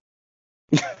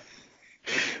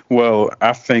 Well,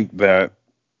 I think that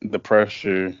the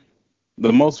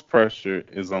most pressure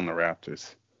is on the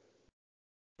Raptors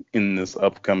in this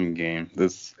upcoming game. The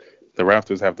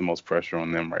Raptors have the most pressure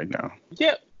on them right now.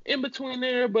 Yeah, in between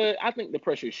there, but I think the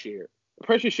pressure is shared. The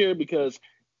pressure is shared because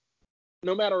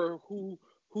no matter who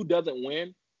doesn't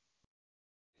win,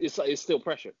 it's still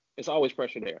pressure. It's always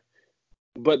pressure there.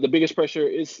 But the biggest pressure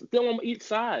is still on each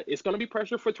side. It's going to be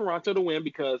pressure for Toronto to win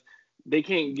because they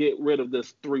can't get rid of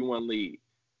this 3-1 lead.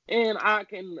 And I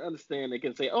can understand they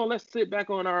can say, oh, let's sit back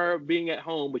on our being at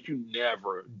home, but you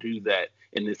never do that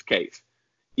in this case.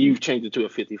 You've changed it to a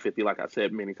 50-50, like I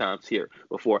said many times here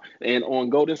before. And on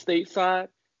Golden State side,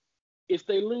 if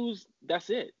they lose, that's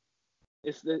it.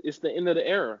 It's the end of the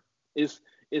era.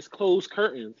 It's closed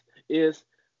curtains. It's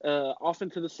off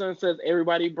into the sunset.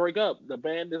 Everybody break up. The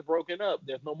band is broken up.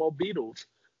 There's no more Beatles.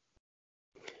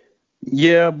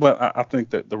 Yeah, but I think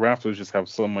that the Raptors just have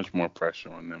so much more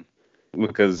pressure on them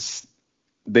because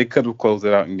they could have closed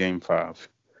it out in Game 5.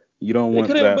 You don't They could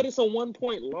want have, that. but it's a 1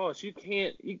 point loss. You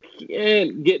can't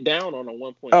get down on a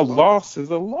 1 point A loss. loss is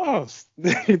a loss.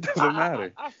 It doesn't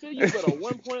matter. I feel you, but a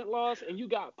 1 point loss and you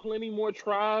got plenty more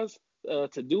tries to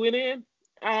do it in.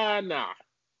 Nah.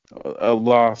 A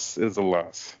loss is a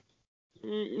loss.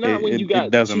 Not when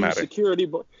It doesn't matter.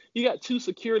 you got two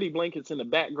security blankets in the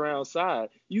background side.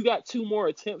 You got two more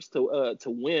attempts to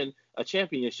win a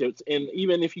championship, and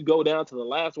even if you go down to the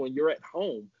last one, you're at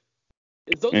home.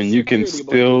 It's those And you can security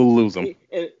blankets, still lose them.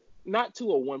 and not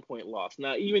to a 1 point loss.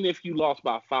 Now, even if you lost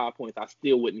by 5 points, I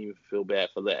still wouldn't even feel bad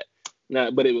for that. Now,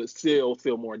 but it would still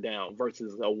feel more down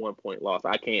versus a 1 point loss.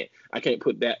 I can't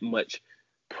put that much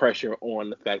pressure on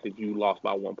the fact that you lost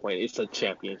by 1 point. It's a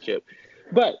championship.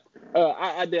 But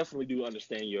I definitely do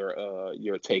understand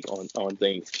your take on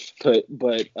things.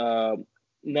 But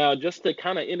now, just to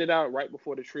kind of end it out right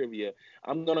before the trivia,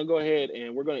 I'm gonna go ahead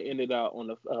and we're gonna end it out on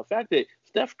the fact that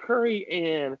Steph Curry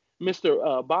and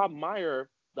Mr. Bob Meyer,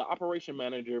 the operation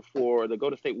manager for the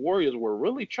Golden State Warriors, were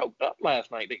really choked up last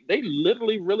night. They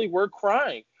literally really were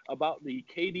crying about the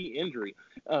KD injury.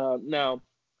 Now,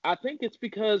 I think it's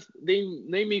because they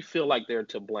may feel like they're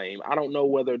to blame. I don't know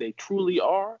whether they truly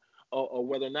are or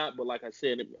whether or not, but like I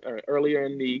said earlier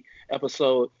in the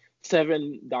episode,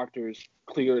 7 doctors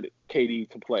cleared KD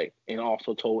to play and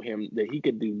also told him that he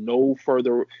could do no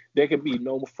further, there could be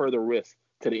no further risk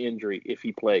to the injury if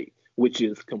he played, which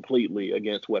is completely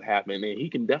against what happened. And he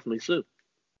can definitely sue.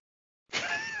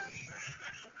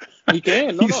 He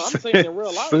can. No, He no, I'm saying said in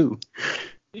real life. sue.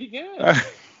 He can. I,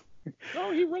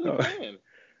 No, he really can.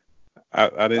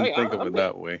 I didn't Like, think of I'm it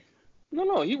that way.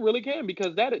 no, he really can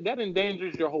because that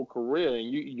endangers your whole career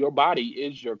and your body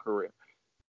is your career.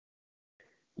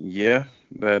 Yeah,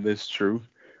 that is true.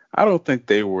 I don't think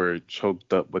they were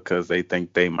choked up because they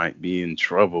think they might be in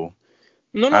trouble.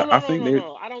 No, no, I no, no, think no, they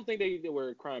no. I don't think they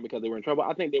were crying because they were in trouble.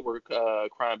 I think they were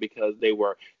crying because they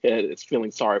were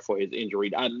feeling sorry for his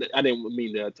injury. I didn't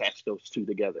mean to attach those two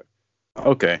together.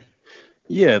 okay.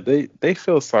 Yeah, they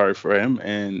feel sorry for him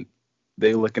and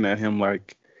they looking at him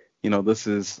like, this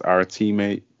is our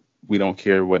teammate. We don't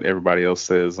care what everybody else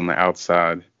says on the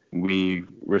outside. We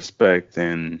respect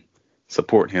and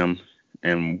support him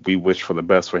and we wish for the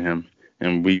best for him.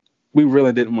 And we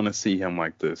really didn't want to see him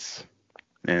like this.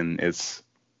 And it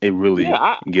Yeah, really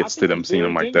I gets to think them it's seeing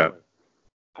him very like that. genuine.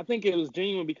 I think it was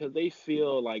genuine because they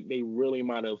feel like they really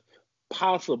might have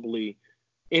possibly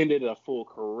ended a full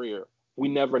career. We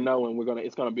never know, and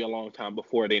it's gonna be a long time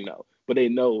before they know. But they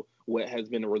know what has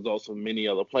been the results of many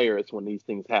other players when these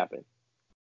things happen.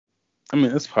 I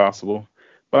mean, it's possible,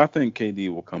 but I think KD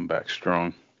will come back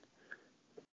strong.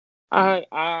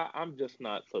 I'm just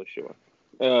not so sure.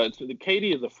 So the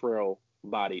KD is a frail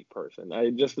bodied person.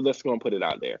 I just let's go and put it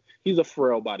out there. He's a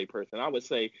frail body person. I would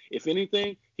say, if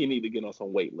anything, he needs to get on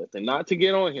some weightlifting. Not to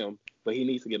get on him, but he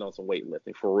needs to get on some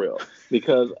weightlifting for real.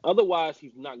 Because otherwise,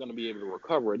 he's not going to be able to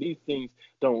recover. These things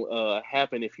don't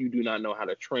happen if you do not know how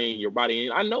to train your body.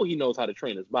 And I know he knows how to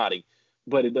train his body,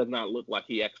 but it does not look like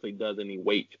he actually does any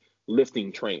weight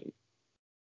lifting training.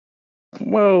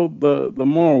 Well, the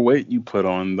more weight you put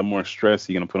on, the more stress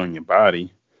you're gonna put on your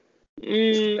body.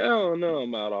 I don't know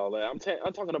about all that.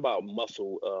 I'm talking about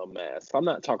muscle mass. I'm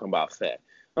not talking about fat.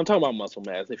 I'm talking about muscle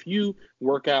mass. If you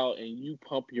work out and you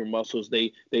pump your muscles,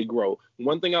 they grow.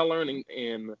 One thing I learned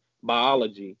in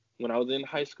biology when I was in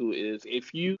high school is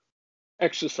if you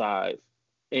exercise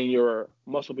and your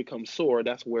muscle becomes sore,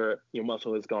 that's where your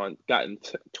muscle has gotten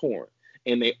torn.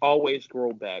 And they always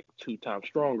grow back 2 times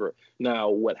stronger.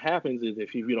 Now, what happens is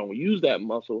if you don't use that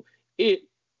muscle, it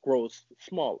grows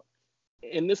smaller.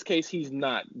 in this case, he's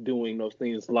not doing those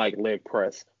things like leg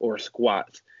press or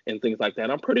squats and things like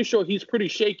that. I'm pretty sure he's pretty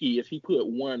shaky if he put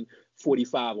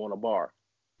 145 on a bar.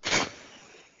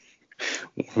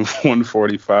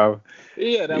 145.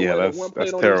 Yeah, Yeah, that one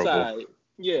that's plate on each terrible. side.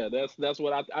 Yeah, that's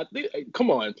what I think.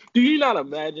 Come on, do you not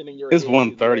imagine in your It's head his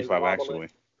legs 135 wobbling? actually.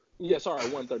 Yeah, sorry,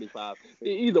 135.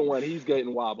 Either one, he's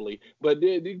getting wobbly. But do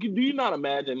you not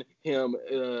imagine him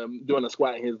doing a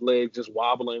squat and his legs just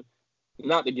wobbling?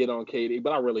 Not to get on Katie,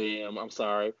 but I really am. I'm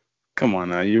sorry. Come on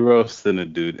now, you're roasting a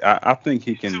dude. I think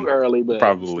he Too can early, but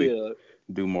probably still.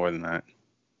 do more than that.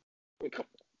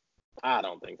 I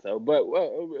don't think so, but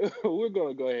we're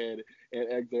going to go ahead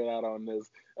and exit out on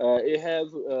this. It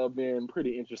has been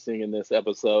pretty interesting in this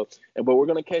episode, but we're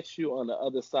going to catch you on the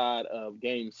other side of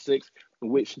Game 6,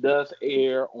 which does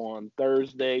air on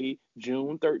Thursday,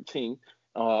 June 13th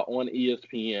on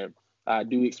ESPN. I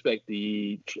do expect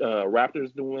the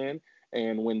Raptors to win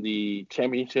the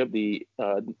championship, the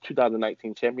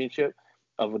 2019 championship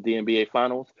of the NBA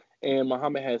Finals, and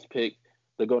Muhammad has picked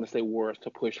the Golden State Warriors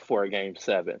to push for a Game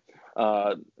 7.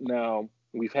 Now,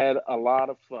 we've had a lot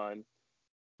of fun,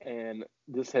 and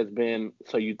this has been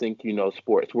So You Think You Know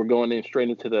Sports. We're going in straight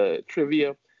into the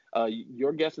trivia.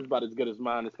 Your guess is about as good as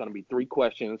mine. It's going to be 3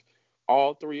 questions.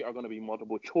 All 3 are going to be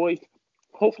multiple choice.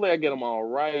 Hopefully, I get them all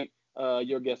right.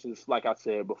 Your guess is, like I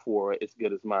said before, as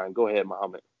good as mine. Go ahead,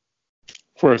 Muhammad.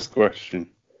 First question.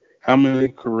 How many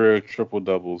career triple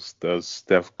doubles does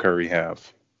Steph Curry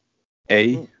have?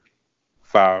 A,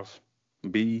 5,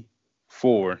 B,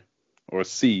 4, or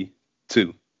C,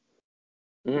 2?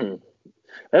 Mm.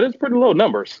 That is pretty low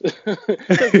numbers.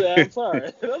 I'm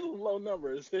sorry. Those are low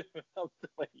numbers. I'm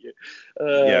telling you.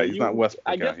 Yeah, he's not I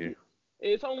Westbrook guess out here.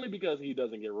 it's only because he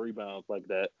doesn't get rebounds like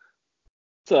that.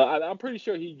 So I'm pretty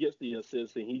sure he gets the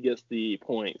assists and he gets the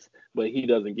points, but he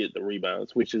doesn't get the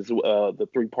rebounds, which is the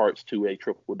 3 parts to a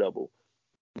triple double.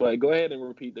 But go ahead and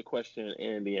repeat the question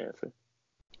and the answer.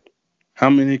 How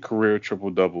many career triple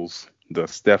doubles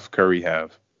does Steph Curry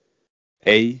have?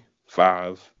 A,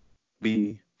 5,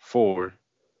 B, 4,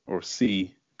 or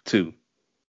C, 2?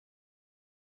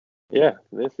 Yeah,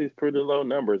 this is pretty low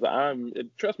numbers.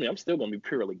 Trust me, I'm still gonna be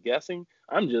purely guessing.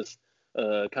 I'm just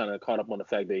kind of caught up on the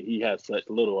fact that he has such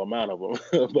little amount of them.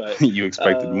 But You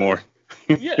expected uh, more.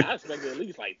 yeah, I expected at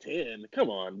least like 10. Come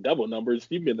on, double numbers.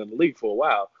 You've been in the league for a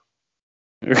while.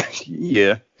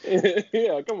 Yeah.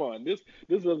 Yeah, come on. This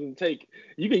doesn't take.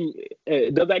 You can.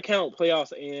 Does that count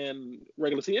playoffs and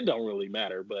regular season? It don't really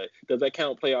matter, but does that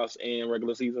count playoffs and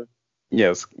regular season?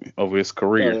 Yes, over his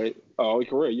career.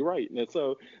 Career. You're right. And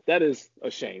so that is a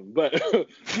shame. But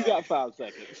you got 5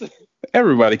 seconds.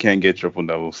 Everybody can't get triple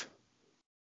doubles.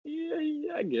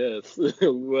 Yeah, I guess.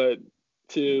 But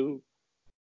 2,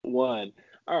 1.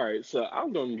 All right. So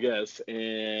I'm gonna guess,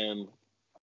 and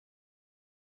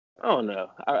I don't know.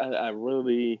 I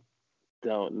really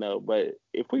don't know. But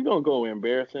if we're gonna go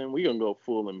embarrassing, we're gonna go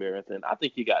full embarrassing. I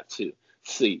think you got 2.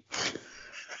 C.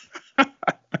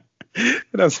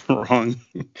 That's wrong.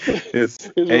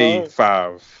 It's It's A, wrong.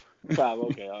 5. 5.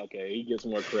 Okay. He gets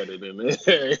more credit in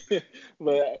there.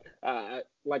 But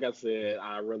like I said,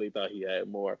 I really thought he had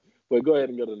more. But go ahead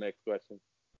and go to the next question.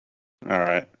 All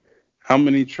right. How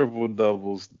many triple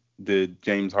doubles did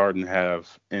James Harden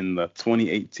have in the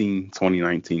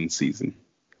 2018-2019 season?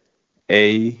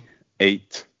 A,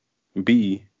 8,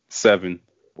 B, 7,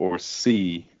 or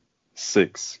C,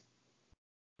 6?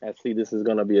 I see this is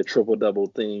gonna be a triple double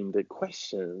themed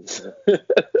questions.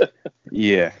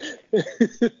 Yeah.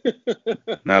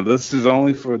 Now this is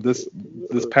only for this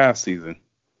past season.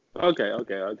 Okay.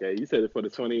 You said it for the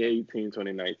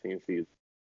 2018-2019 season.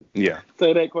 Yeah.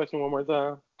 Say that question one more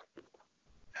time.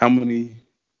 How many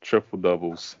triple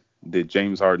doubles did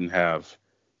James Harden have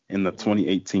in the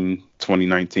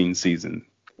 2018-2019 season?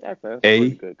 That's a pretty A,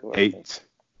 good question. 8,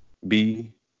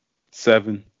 B,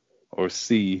 7, or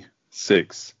C,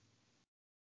 6?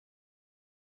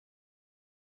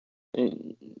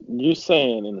 You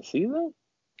saying in the season?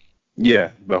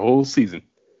 Yeah, the whole season.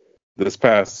 This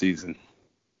past season.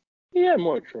 He had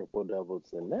more triple doubles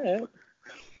than that.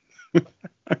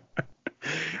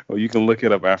 Well, you can look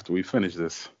it up after we finish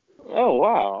this. Oh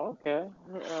wow. Okay.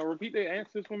 Repeat the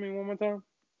answers for me one more time.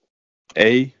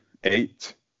 A,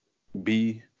 8,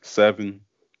 B, 7,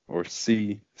 or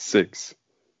C, 6?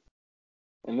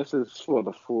 And this is for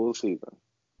the full season.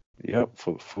 Yep,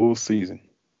 for the full season.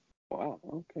 Wow.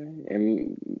 Okay.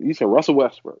 And you said Russell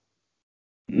Westbrook.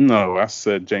 No, I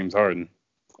said James Harden.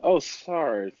 Oh,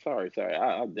 sorry.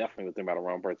 I definitely was thinking about the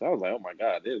wrong person. I was like, oh my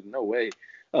God, there's no way.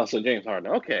 Oh, so James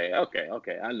Harden. Okay.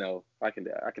 I know. I can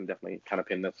definitely kind of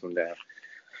pin this one down.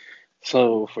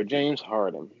 So for James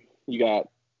Harden, you got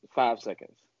 5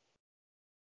 seconds.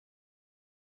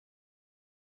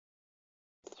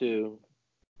 2,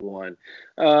 1.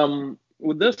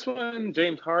 With this one,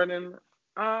 James Harden,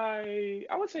 I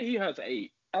would say he has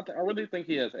 8. I really think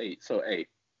he has 8. So 8.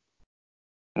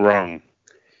 Wrong.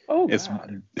 Oh It's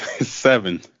God,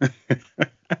 7.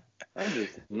 I'm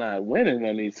just not winning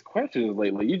on these questions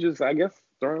lately. You just, I guess,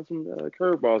 throwing some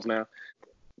curveballs now.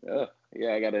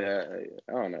 Yeah, I got I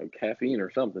don't know, caffeine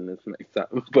or something this next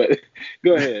time. But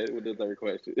go ahead with the third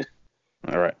question.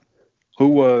 All right. Who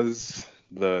was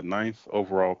the ninth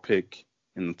overall pick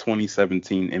in the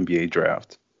 2017 NBA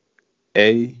draft?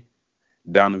 A.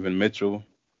 Donovan Mitchell.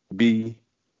 B.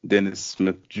 Dennis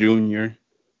Smith Jr.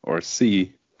 Or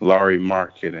C. Laurie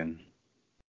Marketing.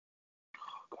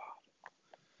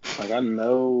 Like I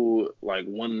know like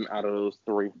one out of those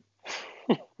three,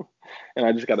 and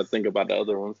I just got to think about the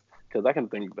other ones because I can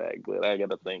think back, but I got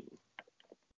to think.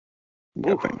 You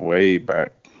got Oof. to think way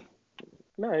back.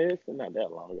 No, it's not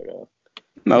that long ago.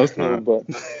 No, it's not. but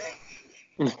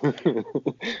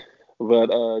but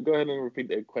go ahead and repeat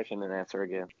the question and answer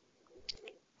again.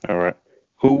 All right.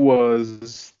 Who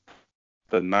was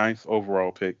the ninth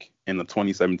overall pick in the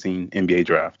 2017 NBA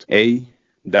draft? A.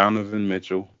 Donovan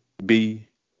Mitchell. B.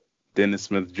 Dennis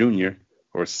Smith Jr.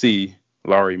 Or C.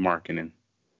 Laurie Markkinen.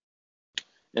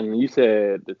 And you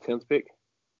said the 10th pick?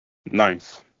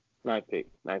 Ninth. Ninth pick.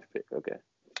 Ninth pick. Okay.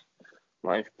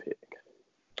 Ninth pick.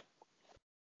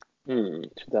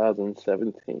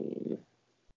 2017.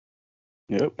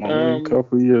 Yep, only a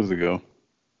couple of years ago.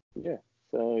 Yeah.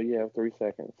 So you have 3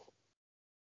 seconds.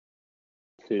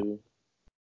 2,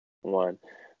 1.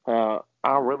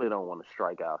 I really don't want to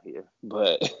strike out here,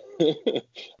 but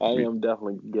I am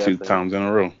definitely guessing. 2 times in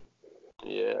a row.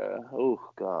 Yeah. Oh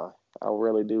God. I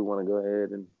really do want to go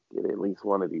ahead and get at least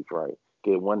one of these right.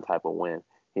 Get one type of win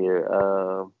here.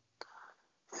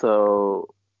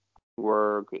 So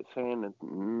we're saying the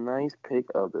nice pick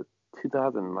of the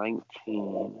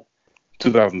 2019.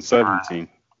 2017.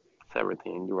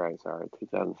 17. You're right. Sorry.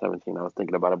 2017. I was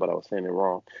thinking about it, but I was saying it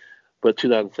wrong. But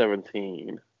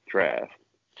 2017 draft.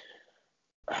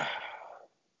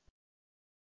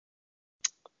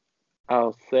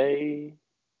 I'll say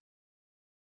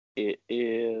it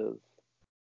is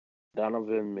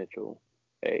Donovan Mitchell.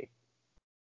 A.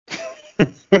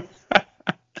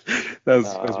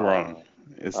 That's wrong.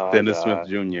 It's Dennis Smith God.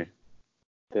 Jr.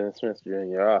 Dennis Smith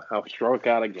Jr. I struck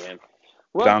out again.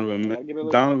 Well,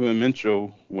 Donovan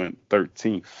Mitchell went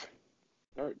 13th.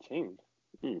 13.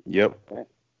 Yep. Okay.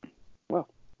 Well.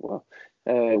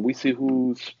 We see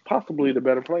who's possibly the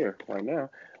better player right now.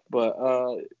 But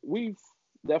we've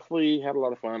definitely had a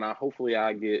lot of fun. Hopefully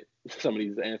I get some of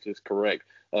these answers correct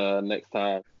next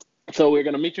time. So we're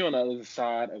going to meet you on the other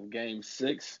side of Game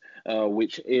 6,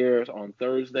 which airs on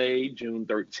Thursday, June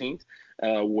 13th,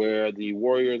 where the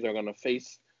Warriors are going to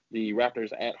face the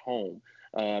Raptors at home.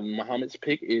 Muhammad's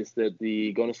pick is that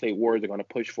the Golden State Warriors are going to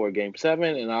push for Game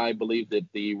 7, and I believe that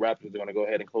the Raptors are going to go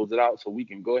ahead and close it out so we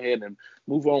can go ahead and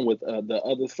move on with the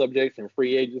other subjects and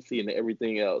free agency and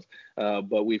everything else.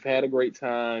 But we've had a great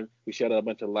time. We shared a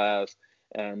bunch of laughs,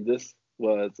 and this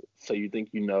was So You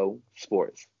Think You Know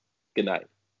Sports. Good night.